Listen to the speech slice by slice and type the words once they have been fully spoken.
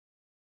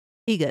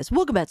Hey guys,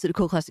 welcome back to the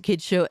Cool Classic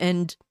Kids Show,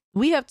 and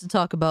we have to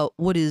talk about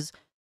what is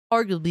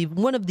arguably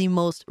one of the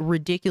most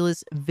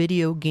ridiculous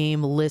video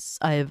game lists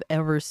I have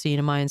ever seen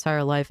in my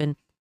entire life. And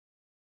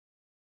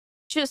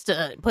just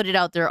to put it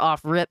out there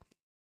off rip,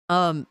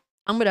 I'm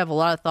gonna have a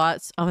lot of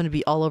thoughts. I'm gonna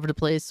be all over the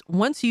place.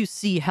 Once you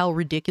see how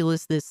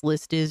ridiculous this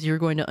list is, you're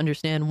going to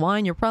understand why,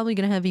 and you're probably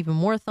gonna have even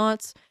more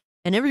thoughts.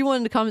 And everyone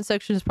in the comment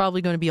section is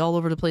probably going to be all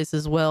over the place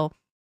as well.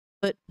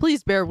 But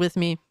please bear with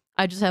me.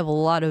 I just have a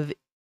lot of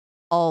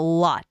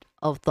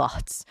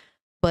thoughts.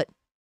 But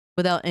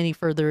without any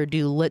further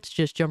ado, let's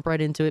just jump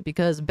right into it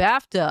because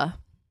BAFTA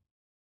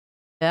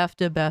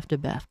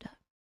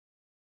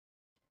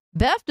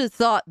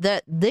thought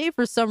that they,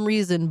 for some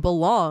reason,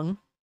 belong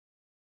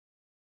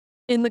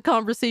in the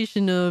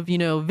conversation of,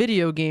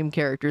 video game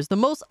characters. The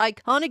most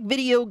iconic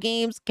video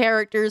games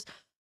characters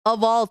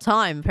of all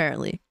time,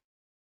 apparently.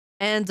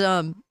 And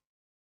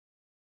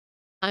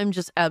I'm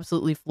just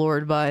absolutely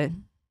floored by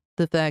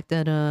the fact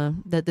that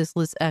that this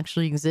list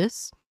actually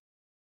exists.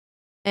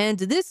 And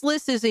this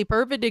list is a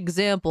perfect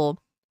example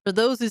for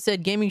those who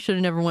said gaming should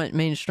have never went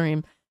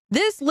mainstream.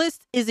 This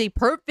list is a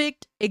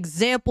perfect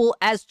example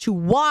as to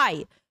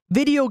why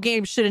video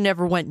games should have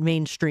never went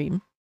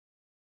mainstream.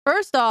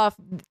 First off,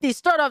 they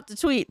start off the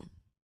tweet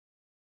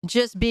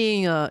just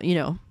being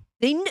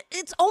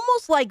it's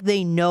almost like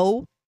they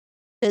know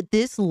that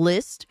this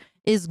list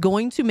is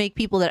going to make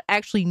people that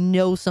actually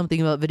know something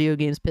about video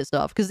games pissed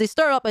off, because they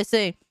start off by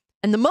saying,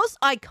 and the most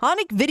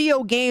iconic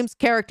video games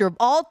character of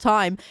all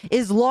time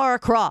is Lara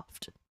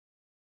Croft.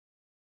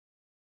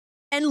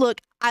 And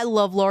look, I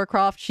love Lara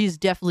Croft. She's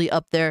definitely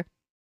up there.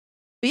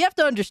 But you have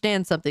to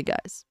understand something,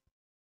 guys.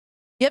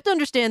 You have to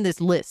understand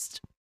this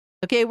list.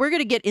 Okay, we're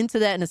going to get into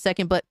that in a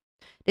second, but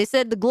they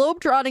said the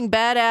globe-trotting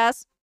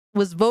badass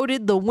was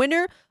voted the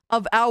winner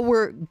of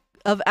our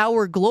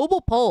global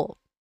poll.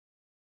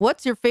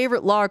 What's your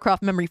favorite Lara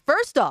Croft memory?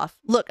 First off,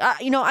 look,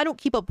 I don't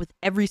keep up with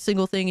every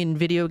single thing in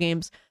video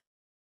games,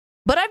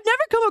 but I've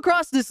never come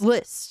across this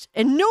list.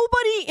 And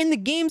nobody in the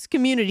games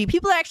community,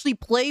 people that actually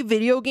play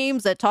video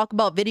games, that talk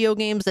about video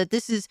games, that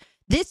this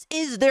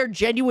is their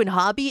genuine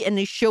hobby, and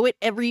they show it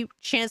every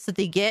chance that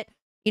they get,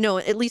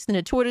 at least in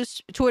a Twitter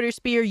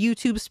sphere,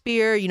 YouTube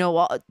sphere,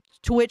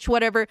 Twitch,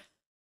 whatever.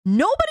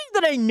 Nobody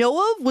that I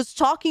know of was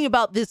talking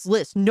about this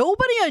list.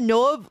 Nobody I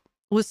know of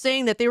was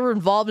saying that they were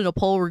involved in a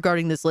poll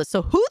regarding this list.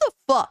 So who the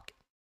fuck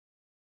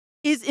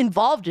is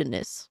involved in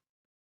this?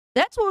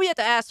 That's what we have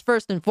to ask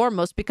first and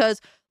foremost, because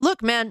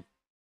look, man,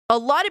 a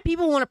lot of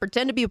people want to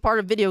pretend to be a part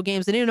of video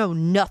games and they know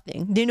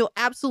nothing. They know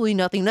absolutely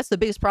nothing. That's the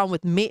biggest problem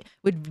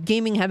with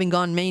gaming having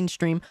gone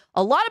mainstream.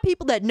 A lot of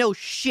people that know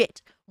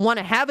shit want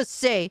to have a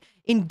say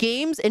in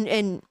games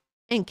and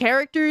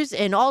characters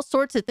and all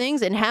sorts of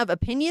things, and have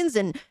opinions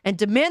and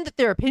demand that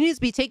their opinions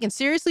be taken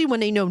seriously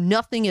when they know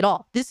nothing at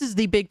all. This is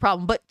the big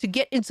problem. But to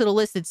get into the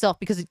list itself,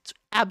 because it's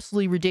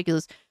absolutely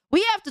ridiculous,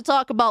 we have to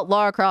talk about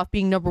Lara Croft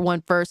being number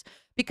one first,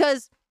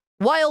 because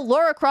while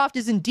Lara Croft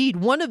is indeed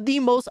one of the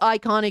most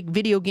iconic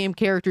video game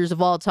characters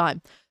of all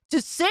time, to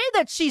say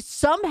that she's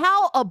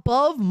somehow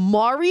above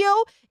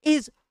Mario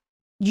is,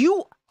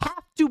 you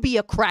have to be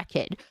a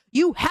crackhead.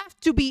 You have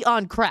to be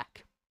on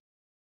crack.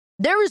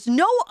 There is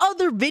no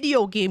other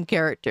video game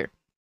character,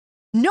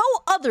 no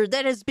other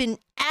that has been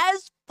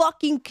as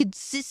fucking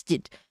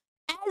consistent,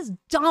 as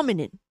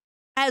dominant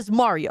as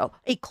Mario.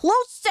 A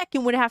close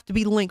second would have to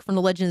be Link from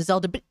The Legend of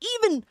Zelda, but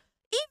even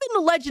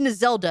The Legend of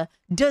Zelda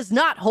does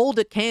not hold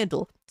a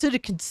candle to the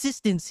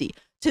consistency,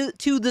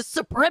 to the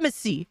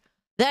supremacy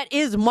that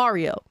is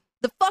Mario.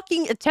 The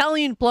fucking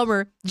Italian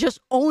plumber just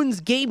owns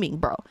gaming,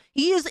 bro.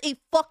 He is a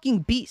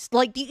fucking beast.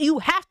 Like, you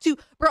have to,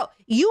 bro,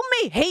 you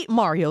may hate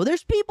Mario.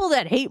 There's people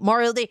that hate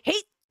Mario. They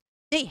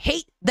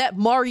hate that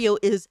Mario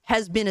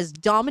has been as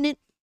dominant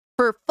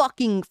for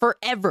fucking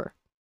forever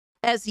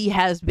as he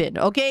has been,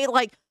 okay?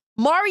 Like,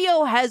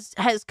 Mario has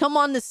come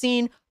on the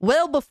scene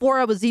well before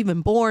I was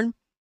even born,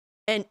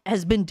 and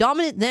has been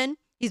dominant then.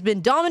 He's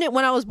been dominant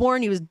when I was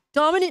born. He was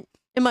dominant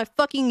in my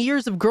fucking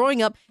years of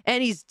growing up,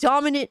 and he's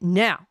dominant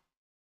now.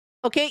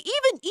 Okay,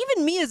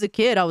 even me as a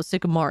kid, I was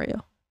sick of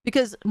Mario,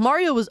 because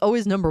Mario was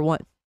always number one.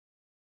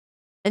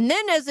 And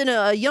then as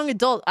a young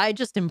adult, I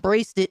just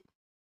embraced it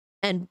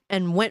and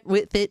went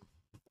with it,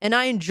 and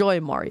I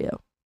enjoy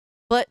Mario.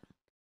 But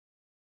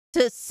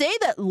to say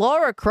that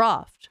Lara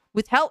Croft,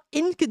 with how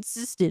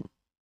inconsistent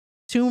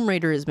Tomb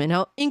Raider has been,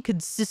 how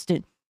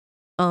inconsistent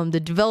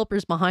the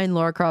developers behind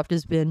Lara Croft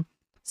has been,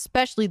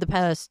 especially the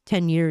past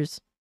 10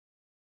 years,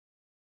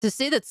 to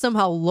say that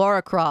somehow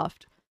Lara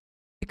Croft,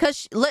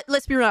 because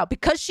let's be real,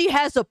 because she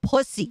has a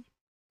pussy,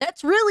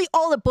 that's really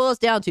all it boils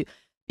down to.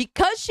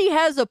 Because she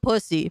has a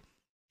pussy,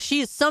 she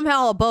is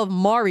somehow above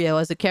Mario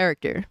as a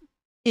character.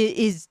 It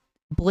is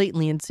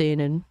blatantly insane,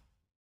 and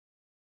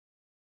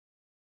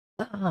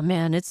oh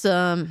man, it's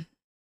a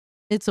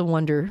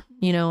wonder.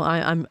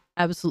 I'm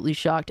absolutely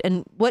shocked.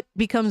 And what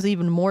becomes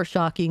even more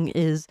shocking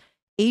is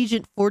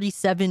Agent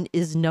 47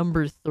 is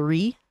number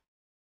 3.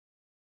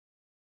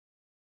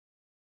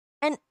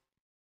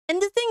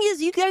 And the thing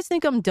is, you guys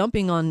think I'm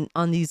dumping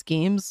on these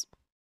games,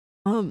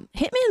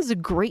 Hitman's a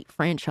great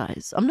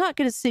franchise. I'm not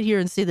gonna sit here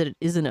and say that it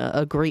isn't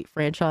a great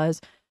franchise,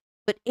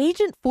 but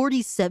Agent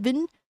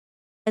 47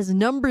 as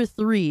number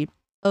 3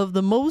 of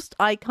the most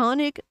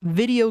iconic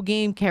video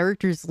game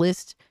characters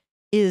list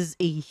is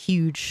a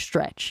huge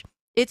stretch.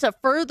 It's a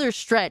further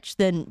stretch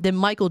than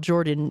Michael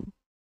Jordan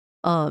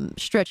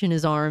stretching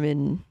his arm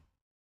and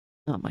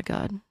oh my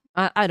god.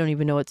 I don't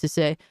even know what to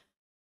say.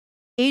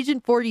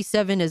 Agent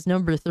 47 as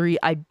number 3,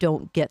 I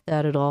don't get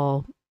that at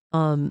all.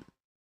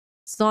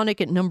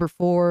 Sonic at number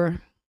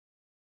 4.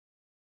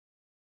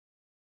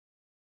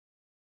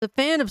 The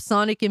fan of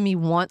Sonic in me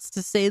wants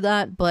to say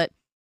that, but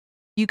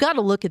you got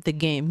to look at the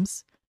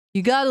games.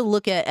 You got to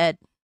look at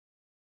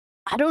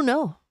I don't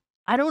know.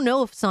 I don't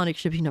know if Sonic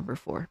should be number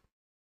 4.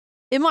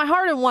 In my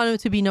heart, I want him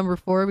to be number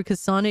 4 because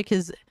Sonic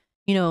is,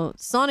 you know,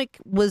 Sonic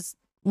was,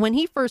 when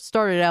he first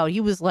started out,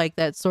 he was like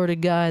that sort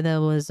of guy that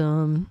was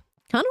kind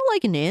of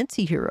like an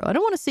anti-hero. I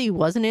don't want to say he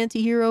was an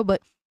anti-hero,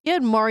 but you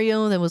had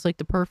Mario that was like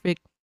the perfect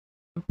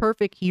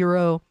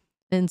hero,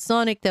 and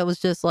Sonic that was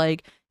just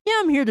like, yeah,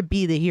 I'm here to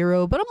be the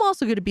hero, but I'm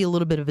also going to be a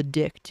little bit of a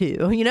dick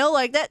too. You know,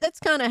 like that's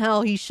kind of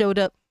how he showed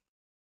up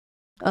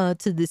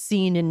to the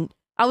scene, and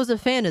I was a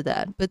fan of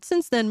that. But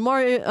since then,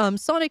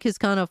 Sonic has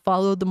kind of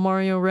followed the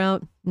Mario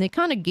route, and they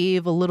kind of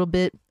gave a little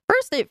bit.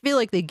 First, they feel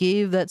like they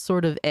gave that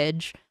sort of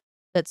edge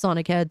that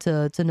Sonic had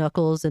to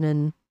Knuckles, and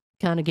then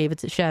kind of gave it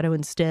to Shadow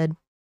instead.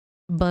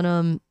 But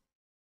in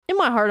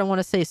my heart, I want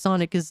to say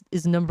Sonic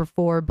is number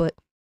 4, but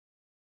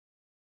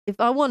if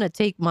I want to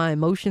take my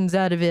emotions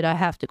out of it, I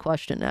have to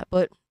question that.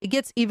 But it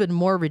gets even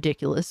more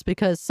ridiculous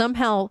because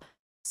somehow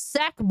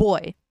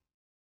Sackboy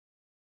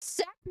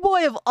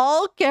of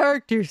all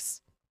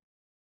characters,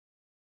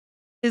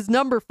 is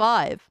number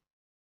 5,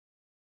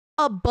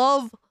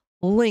 above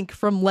Link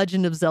from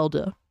Legend of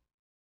Zelda.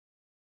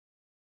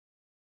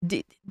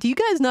 Do you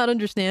guys not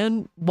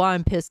understand why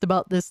I'm pissed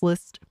about this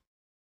list?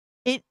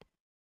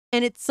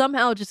 It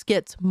somehow just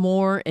gets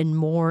more and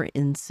more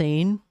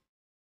insane.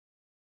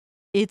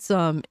 It's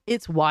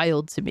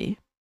wild to me.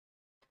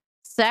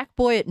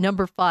 Sackboy at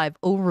number 5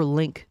 over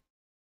Link.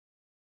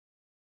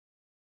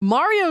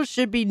 Mario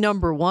should be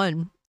number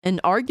 1,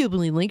 and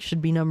arguably Link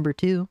should be number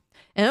 2.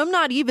 And I'm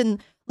not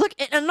even, look,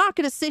 I'm not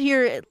gonna sit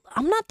here,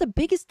 I'm not the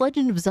biggest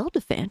Legend of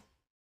Zelda fan.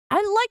 I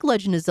like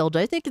Legend of Zelda.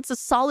 I think it's a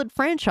solid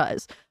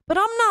franchise, but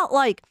I'm not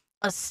like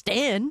a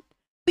stan.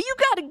 But you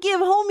gotta give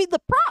homie the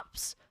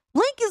props.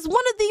 Link is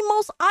one of the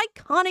most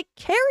iconic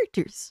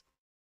characters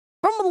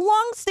from a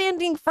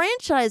long-standing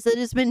franchise that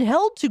has been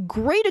held to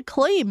great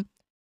acclaim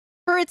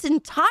for its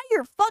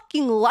entire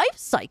fucking life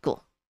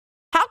cycle.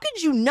 How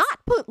could you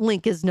not put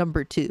Link as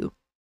number 2?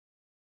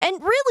 And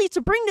really,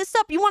 to bring this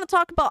up, you want to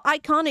talk about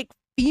iconic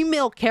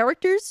female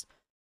characters?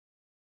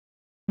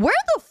 Where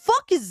the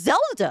fuck is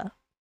Zelda?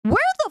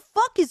 Where the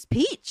fuck is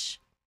Peach?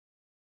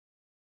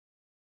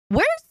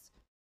 Where's...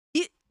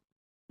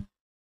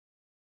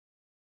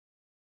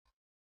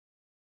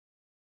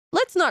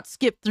 Let's not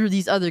skip through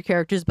these other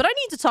characters, but I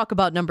need to talk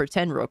about number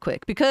 10 real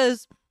quick,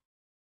 because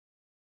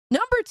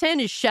number 10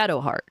 is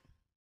Shadowheart.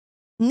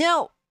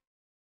 Now,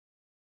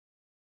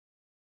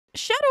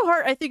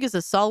 Shadowheart, I think, is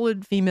a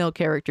solid female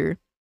character.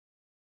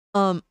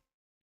 But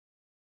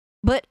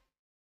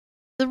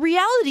the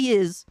reality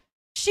is,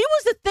 she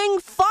was a thing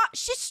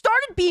she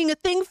started being a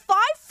thing 5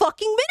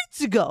 fucking minutes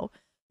ago.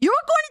 You're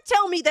going to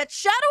tell me that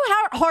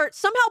Shadowheart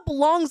somehow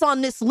belongs on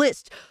this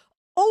list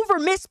over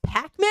Miss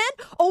Pac-Man,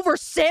 over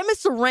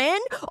Samus Aran,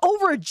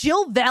 over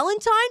Jill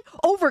Valentine,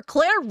 over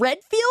Claire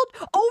Redfield,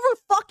 over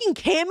fucking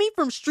Cammy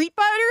from Street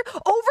Fighter,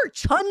 over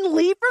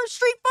Chun-Li from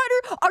Street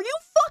Fighter? Are you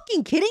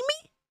fucking kidding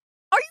me?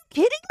 Are you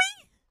kidding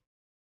me?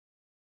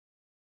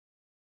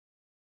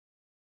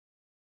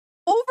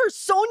 Over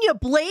Sonya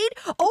Blade?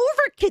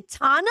 Over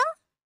Kitana?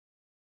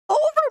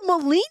 Over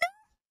Melina?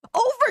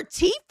 Over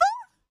Tifa?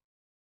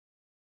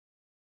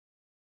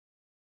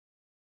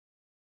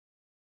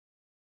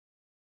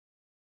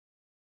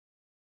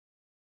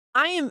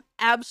 I am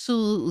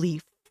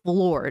absolutely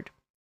floored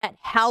at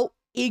how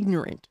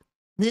ignorant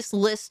this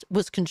list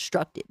was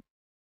constructed.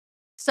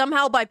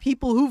 Somehow by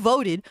people who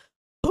voted.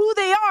 Who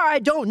they are, I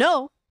don't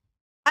know.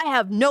 I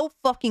have no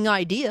fucking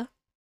idea.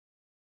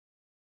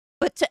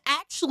 But to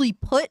actually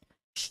put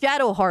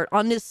Shadowheart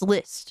on this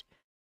list,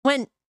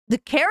 when the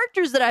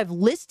characters that I've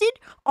listed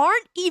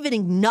aren't even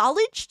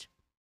acknowledged,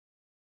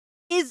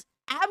 is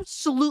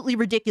absolutely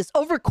ridiculous.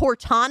 Over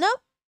Cortana?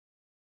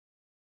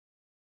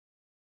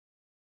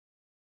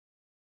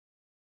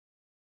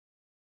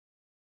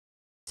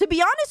 To be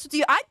honest with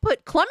you, I'd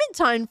put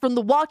Clementine from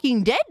the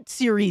Walking Dead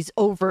series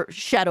over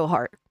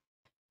Shadowheart.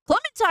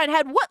 Clementine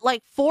had what,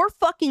 like 4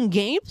 fucking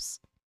games?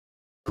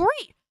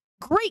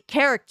 Great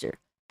character.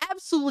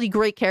 Absolutely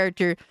great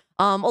character.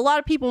 A lot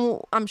of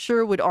people, I'm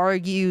sure, would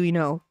argue, you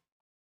know,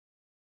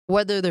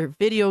 whether they're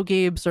video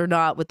games or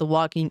not with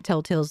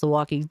Telltale's The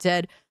Walking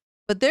Dead.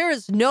 But there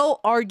is no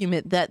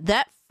argument that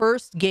that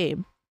first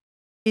game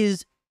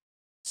is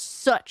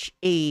such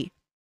an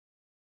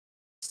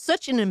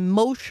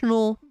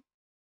emotional,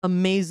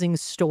 amazing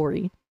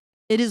story.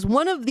 It is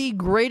one of the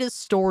greatest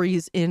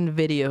stories in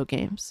video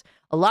games.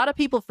 A lot of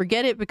people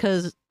forget it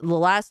because The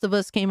Last of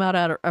Us came out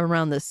at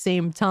around the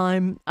same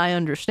time. I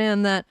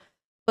understand that.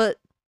 But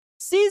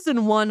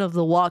season 1 of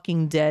the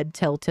Walking Dead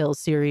Telltale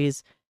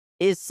series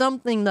is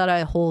something that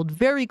I hold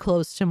very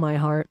close to my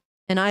heart.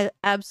 And I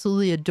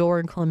absolutely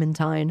adore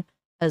Clementine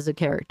as a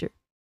character.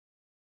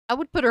 I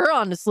would put her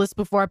on this list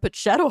before I put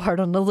Shadowheart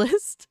on the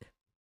list.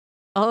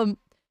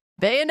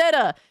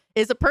 Bayonetta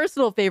is a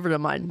personal favorite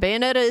of mine.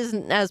 Bayonetta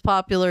isn't as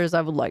popular as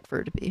I would like for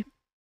her to be.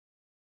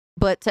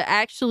 But to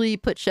actually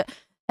put...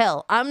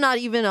 Hell, I'm not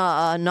even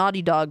a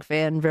Naughty Dog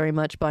fan very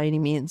much by any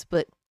means,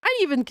 but I'd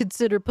even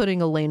consider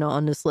putting Elena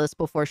on this list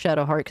before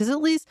Shadowheart, because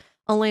at least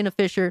Elena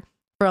Fisher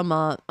from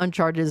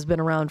Uncharted has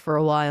been around for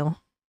a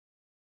while.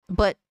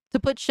 But to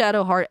put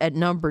Shadowheart at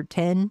number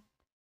 10,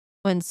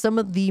 when some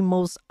of the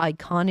most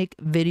iconic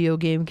video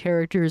game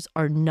characters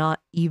are not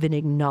even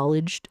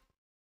acknowledged,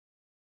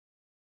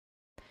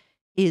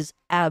 is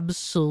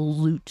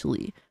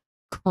absolutely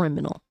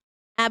criminal.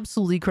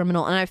 Absolutely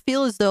criminal. And I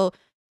feel as though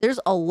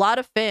there's a lot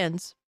of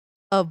fans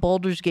of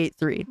Baldur's Gate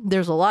 3.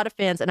 There's a lot of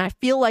fans, and I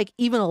feel like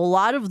even a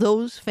lot of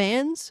those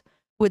fans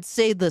would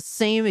say the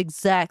same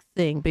exact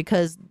thing,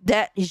 because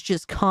that is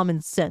just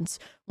common sense.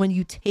 When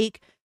you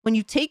take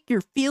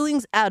your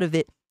feelings out of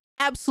it,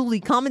 absolutely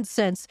common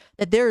sense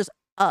that there's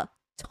a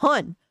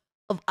ton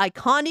of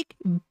iconic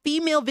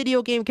female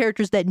video game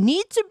characters that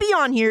need to be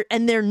on here,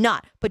 and they're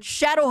not. But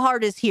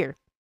Shadowheart is here,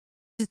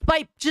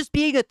 despite just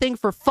being a thing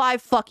for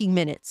 5 fucking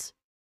minutes.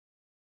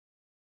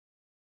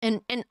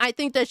 And I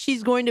think that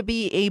she's going to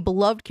be a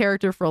beloved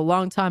character for a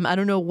long time. I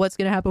don't know what's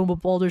going to happen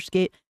with Baldur's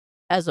Gate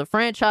as a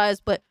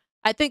franchise, but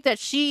I think that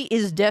she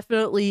is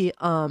definitely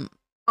on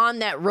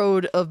that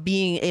road of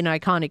being an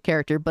iconic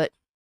character, but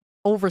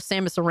over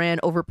Samus Aran,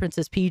 over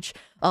Princess Peach,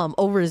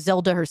 over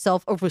Zelda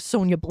herself, over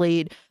Sonya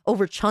Blade,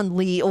 over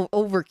Chun-Li,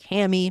 over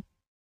Cammy,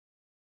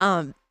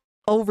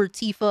 over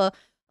Tifa,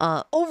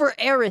 over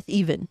Aerith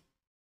even.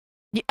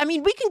 I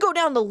mean, we can go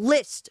down the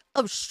list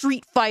of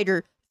Street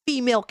Fighter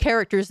female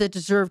characters that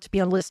deserve to be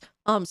on the list.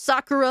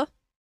 Sakura.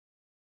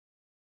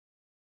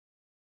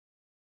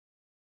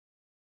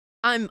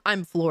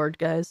 I'm floored,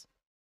 guys.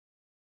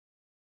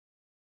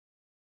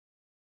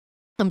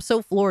 I'm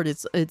so floored.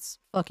 It's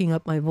fucking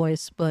up my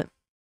voice, but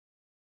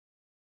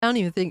I don't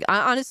even think,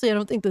 honestly, I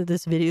don't think that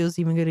this video is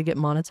even going to get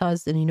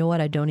monetized. And you know what?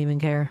 I don't even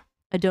care.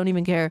 I don't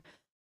even care.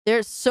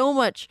 There's so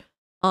much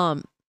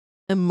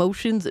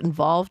emotions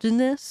involved in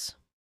this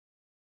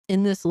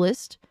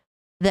list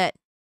that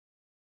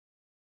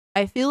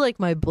I feel like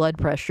my blood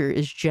pressure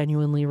is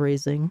genuinely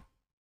raising.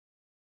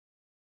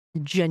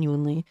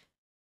 Genuinely.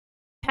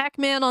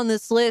 Pac-Man on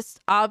this list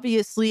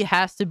obviously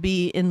has to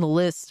be in the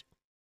list.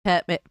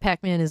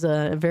 Pac-Man is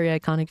a very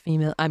iconic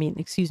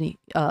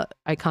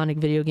iconic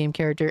video game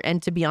character.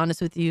 And to be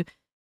honest with you,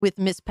 with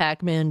Miss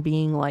Pac-Man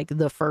being like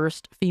the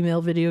first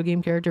female video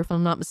game character, if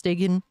I'm not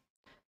mistaken,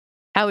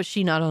 how is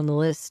she not on the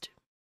list?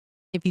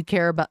 If you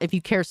care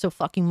so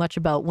fucking much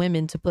about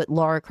women, to put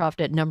Lara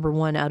Croft at number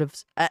 1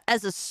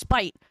 as a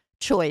spite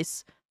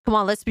choice. Come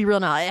on, let's be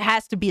real now. It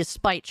has to be a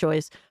spite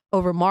choice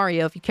over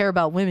Mario. If you care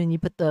about women, you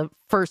put the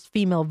first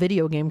female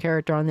video game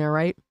character on there,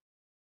 right?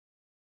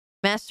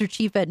 Master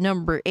Chief at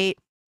number 8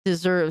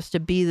 deserves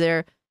to be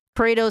there.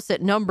 Kratos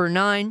at number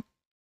 9.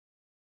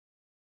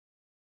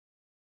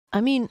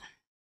 I mean,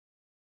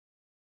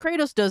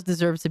 Kratos does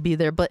deserve to be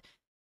there, but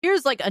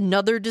here's like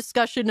another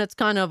discussion that's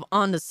kind of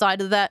on the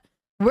side of that.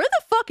 Where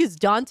the fuck is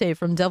Dante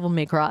from Devil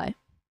May Cry?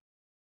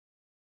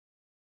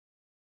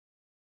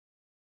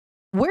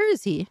 Where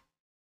is he?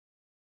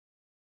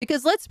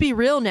 Because let's be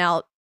real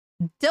now,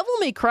 Devil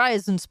May Cry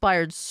has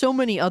inspired so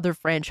many other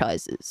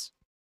franchises.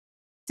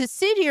 To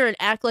sit here and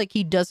act like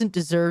he doesn't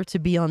deserve to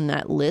be on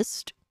that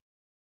list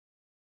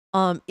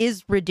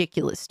is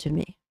ridiculous to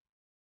me.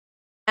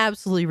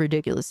 Absolutely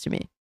ridiculous to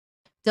me.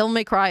 Devil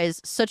May Cry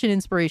is such an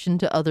inspiration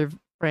to other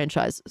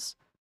franchises.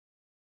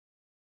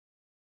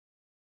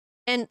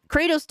 And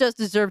Kratos does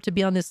deserve to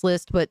be on this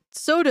list, but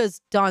so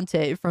does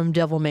Dante from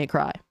Devil May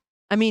Cry.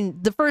 I mean,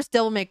 the first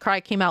Devil May Cry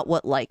came out,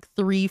 what, like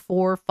 3,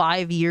 4,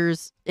 5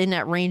 years in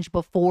that range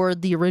before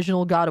the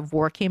original God of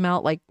War came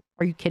out? Like,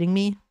 are you kidding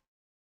me?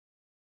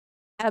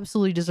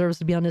 Absolutely deserves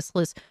to be on this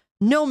list.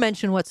 No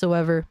mention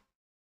whatsoever.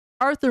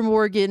 Arthur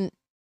Morgan.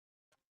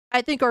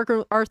 I think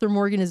Arthur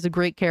Morgan is a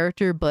great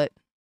character, but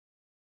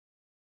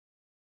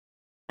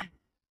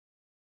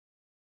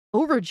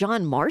over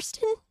John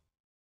Marston?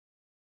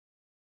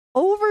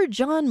 Over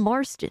John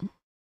Marston.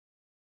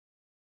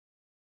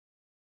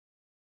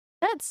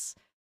 That's...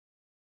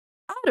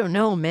 I don't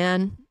know,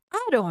 man.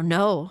 I don't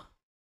know.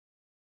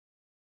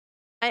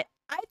 I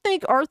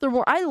think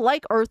I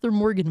like Arthur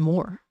Morgan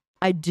more.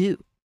 I do.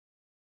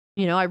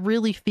 You know, I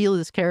really feel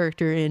this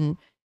character in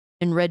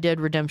Red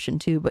Dead Redemption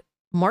 2, but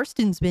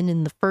Marston's been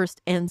in the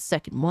first and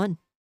second one.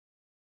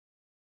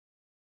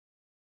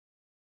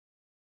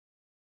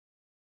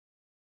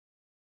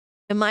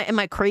 Am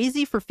I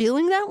crazy for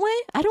feeling that way?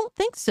 I don't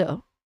think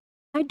so.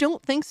 I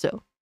don't think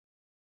so.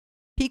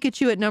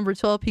 Pikachu at number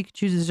 12.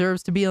 Pikachu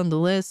deserves to be on the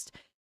list.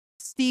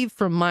 Steve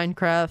from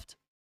Minecraft.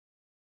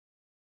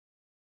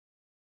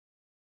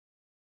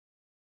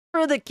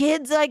 For the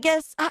kids, I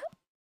guess.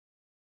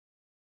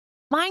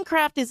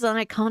 Minecraft is an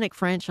iconic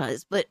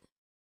franchise, but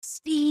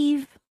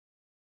Steve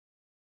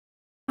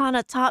on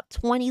a top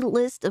 20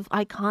 list of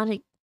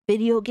iconic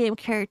video game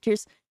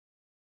characters.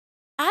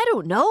 I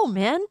don't know,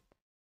 man.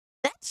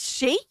 That's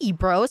shaky,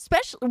 bro.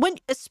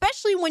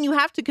 Especially when you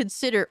have to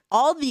consider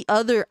all the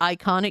other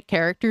iconic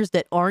characters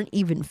that aren't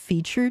even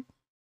featured.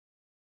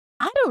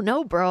 I don't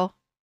know, bro.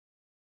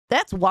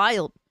 That's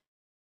wild.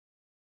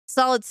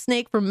 Solid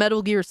Snake from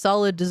Metal Gear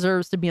Solid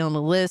deserves to be on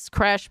the list.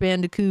 Crash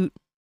Bandicoot.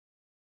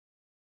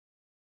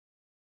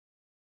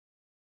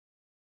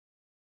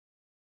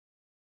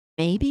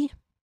 Maybe.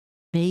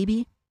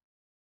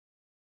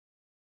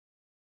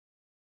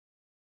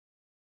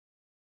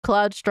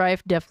 Cloud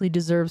Strife definitely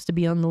deserves to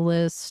be on the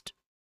list.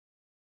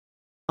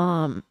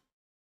 I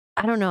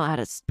don't know how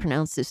to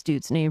pronounce this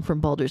dude's name from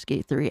Baldur's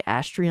Gate 3,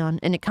 Astrion,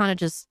 and it kind of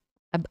just,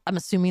 I'm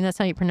assuming that's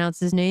how you pronounce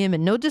his name,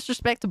 and no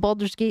disrespect to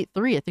Baldur's Gate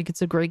 3, I think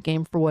it's a great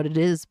game for what it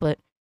is, but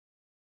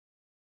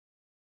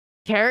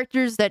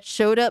characters that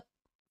showed up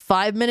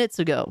 5 minutes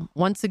ago,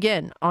 once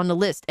again, on the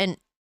list, and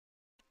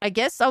I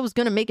guess I was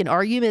going to make an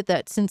argument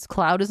that since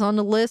Cloud is on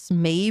the list,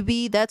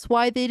 maybe that's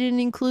why they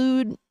didn't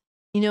include,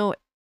 you know,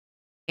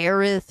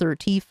 Aerith or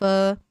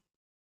Tifa,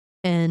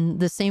 and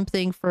the same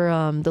thing for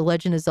The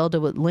Legend of Zelda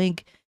with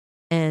Link,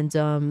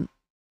 and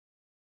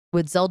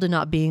with Zelda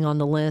not being on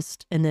the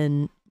list, and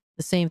then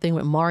the same thing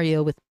with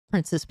Mario with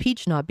Princess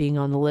Peach not being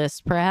on the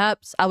list.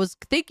 Perhaps, I was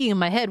thinking in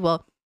my head,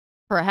 well,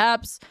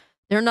 perhaps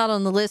they're not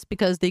on the list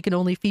because they can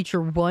only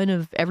feature one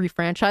of every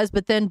franchise,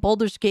 but then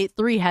Baldur's Gate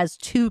 3 has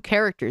 2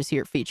 characters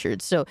here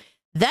featured. So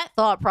that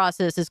thought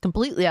process is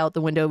completely out the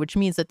window, which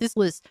means that this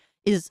list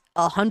is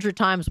 100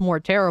 times more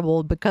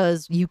terrible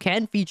because you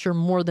can feature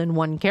more than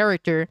one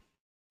character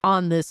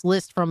on this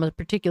list from a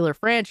particular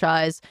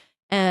franchise,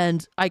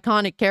 and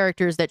iconic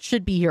characters that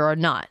should be here are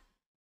not.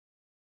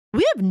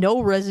 We have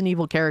no Resident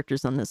Evil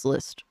characters on this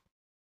list.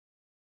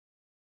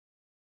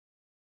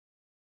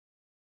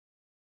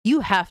 You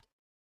have...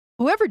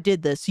 Whoever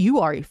did this, you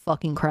are a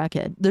fucking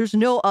crackhead. There's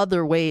no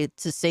other way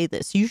to say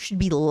this. You should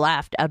be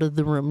laughed out of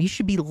the room. You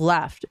should be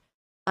laughed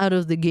out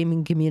of the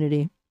gaming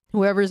community.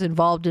 Whoever's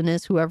involved in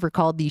this, whoever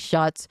called these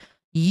shots,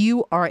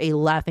 you are a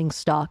laughing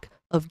stock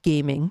of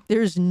gaming.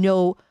 There is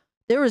no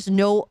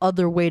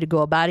other way to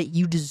go about it.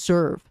 You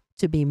deserve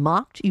to be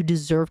mocked. You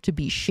deserve to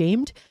be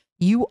shamed.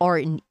 You are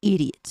an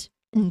idiot.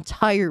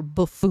 Entire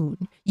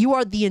buffoon. You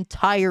are the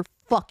entire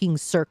fucking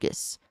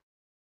circus.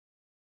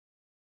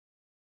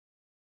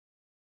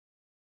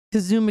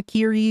 Kazuma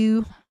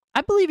Kiryu,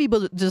 I believe he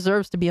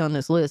deserves to be on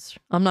this list.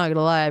 I'm not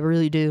gonna lie, I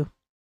really do.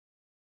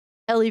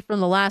 Ellie from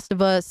The Last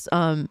of Us,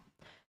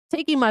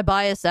 taking my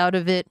bias out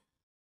of it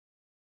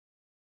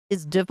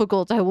is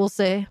difficult, I will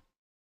say.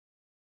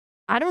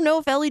 I don't know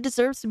if Ellie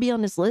deserves to be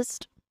on this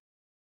list.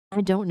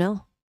 I don't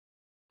know.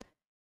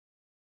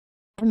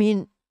 I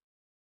mean,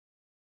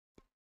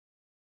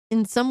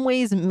 in some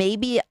ways,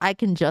 maybe I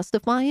can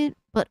justify it,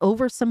 but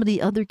over some of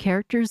the other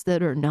characters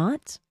that are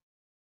not,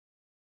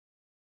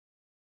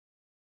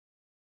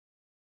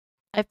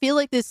 I feel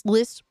like this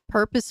list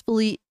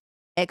purposefully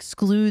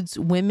excludes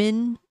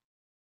women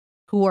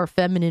who are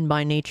feminine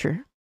by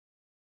nature.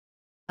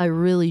 I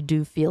really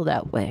do feel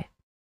that way.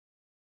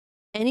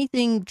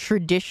 Anything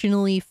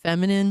traditionally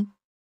feminine,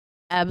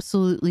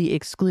 absolutely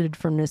excluded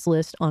from this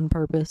list on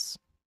purpose.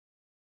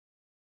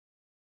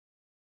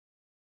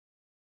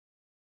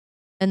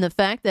 And the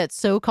fact that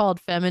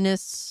so-called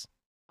feminists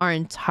are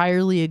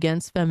entirely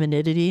against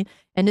femininity,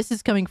 and this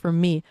is coming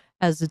from me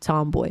as a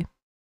tomboy.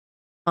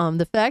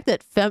 The fact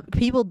that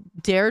people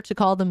dare to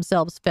call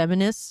themselves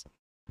feminists,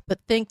 but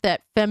think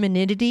that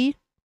femininity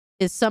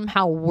is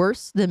somehow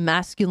worse than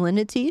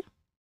masculinity,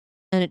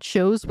 and it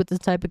shows with the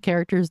type of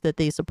characters that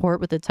they support,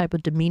 with the type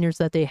of demeanors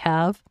that they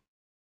have,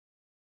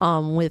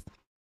 with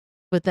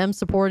them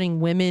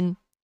supporting women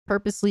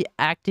purposely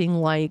acting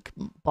like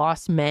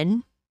boss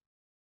men.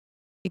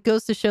 It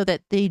goes to show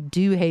that they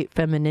do hate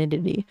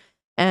femininity.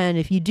 And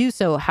if you do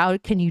so, how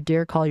can you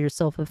dare call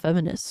yourself a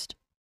feminist?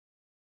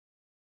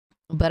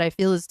 But I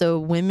feel as though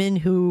women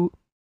who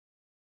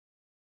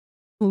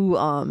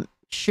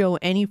show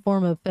any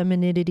form of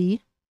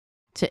femininity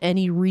to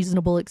any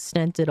reasonable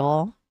extent at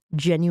all,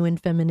 genuine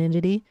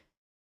femininity,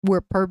 were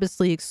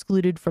purposely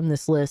excluded from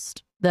this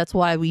list. That's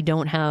why we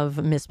don't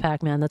have Miss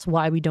Pac-Man. That's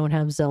why we don't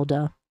have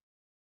Zelda.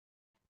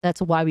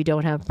 That's why we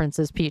don't have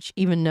Princess Peach,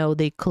 even though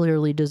they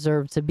clearly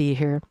deserve to be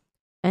here.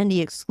 And the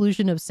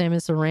exclusion of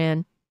Samus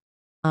Aran,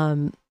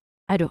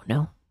 I don't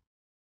know.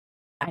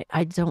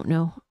 I don't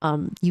know.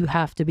 You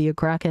have to be a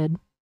crackhead.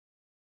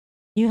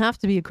 You have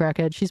to be a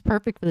crackhead. She's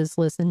perfect for this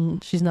list,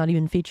 and she's not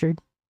even featured.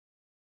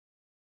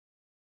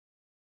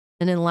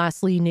 And then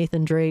lastly,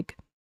 Nathan Drake.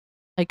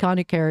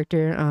 Iconic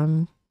character.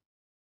 I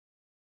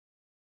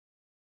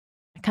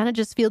kind of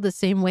just feel the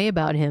same way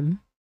about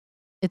him.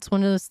 It's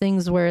one of those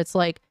things where it's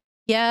like,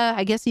 yeah,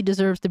 I guess he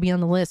deserves to be on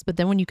the list, but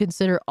then when you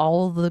consider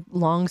all the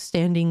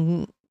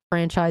long-standing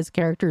franchise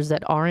characters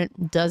that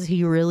aren't. Does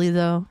he really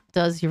though?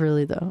 Does he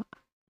really though?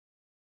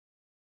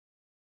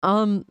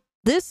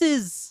 This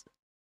is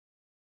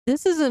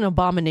an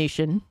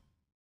abomination.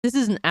 This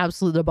is an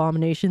absolute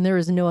abomination. There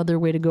is no other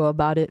way to go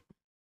about it.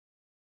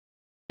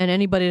 And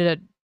anybody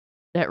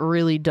that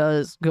really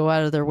does go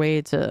out of their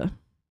way to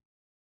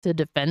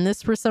defend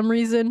this for some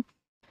reason,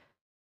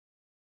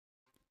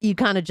 you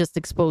kind of just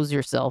expose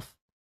yourself.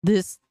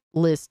 This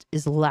list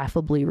is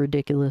laughably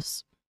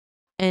ridiculous.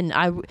 And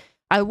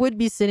I would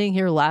be sitting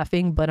here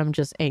laughing, but I'm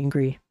just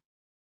angry.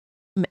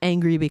 I'm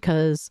angry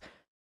because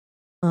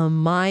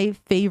my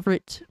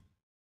favorite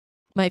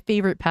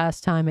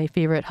pastime, my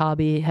favorite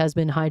hobby has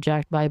been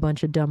hijacked by a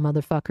bunch of dumb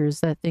motherfuckers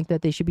that think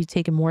that they should be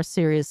taken more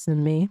serious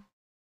than me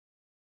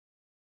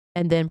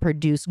and then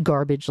produce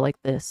garbage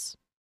like this.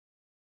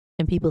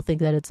 And people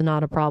think that it's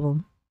not a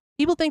problem.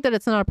 People think that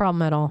it's not a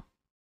problem at all.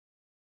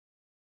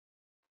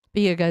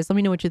 But yeah, guys, let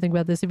me know what you think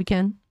about this if you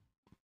can.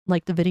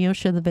 Like the video,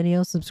 share the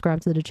video, subscribe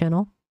to the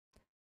channel.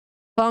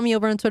 Follow me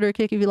over on Twitter,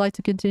 Kick. If you'd like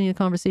to continue the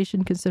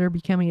conversation, consider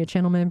becoming a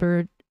channel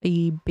member.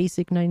 A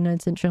basic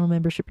 99-cent channel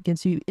membership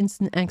gets you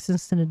instant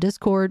access to the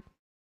Discord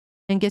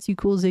and gets you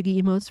cool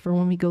Ziggy emotes for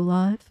when we go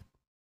live.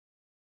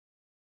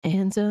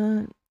 And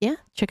yeah,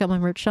 check out my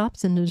merch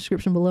shops in the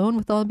description below. And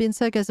with all that being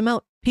said, guys, I'm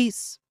out.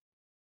 Peace.